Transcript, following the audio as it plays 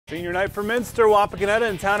Senior night for Minster, Wapakoneta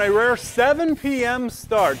in town. A rare 7 p.m.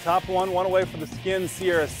 start. Top one away for the Skins.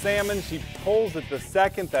 Sierra Salmons. She pulls at the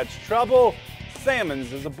second. That's trouble.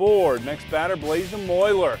 Salmons is aboard. Next batter, Blazin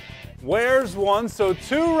Moyler. Wears one, so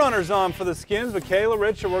two runners on for the Skins, but Kayla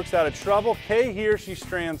Richard works out of trouble. Kay here, she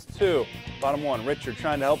strands two. Bottom one, Richard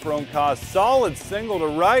trying to help her own cause. Solid single to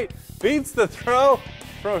right. Beats the throw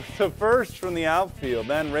to first from the outfield.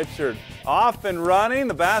 Then Richard off and running.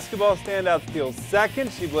 The basketball standout steals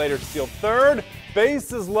second. She'd later steal third.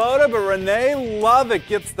 Bases loaded, but Renee Lovett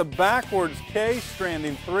gets the backwards K,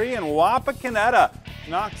 stranding three, and Wapakoneta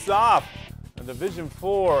knocks off the Division IV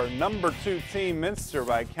 #2 team Minster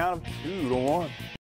by a count of 2-1.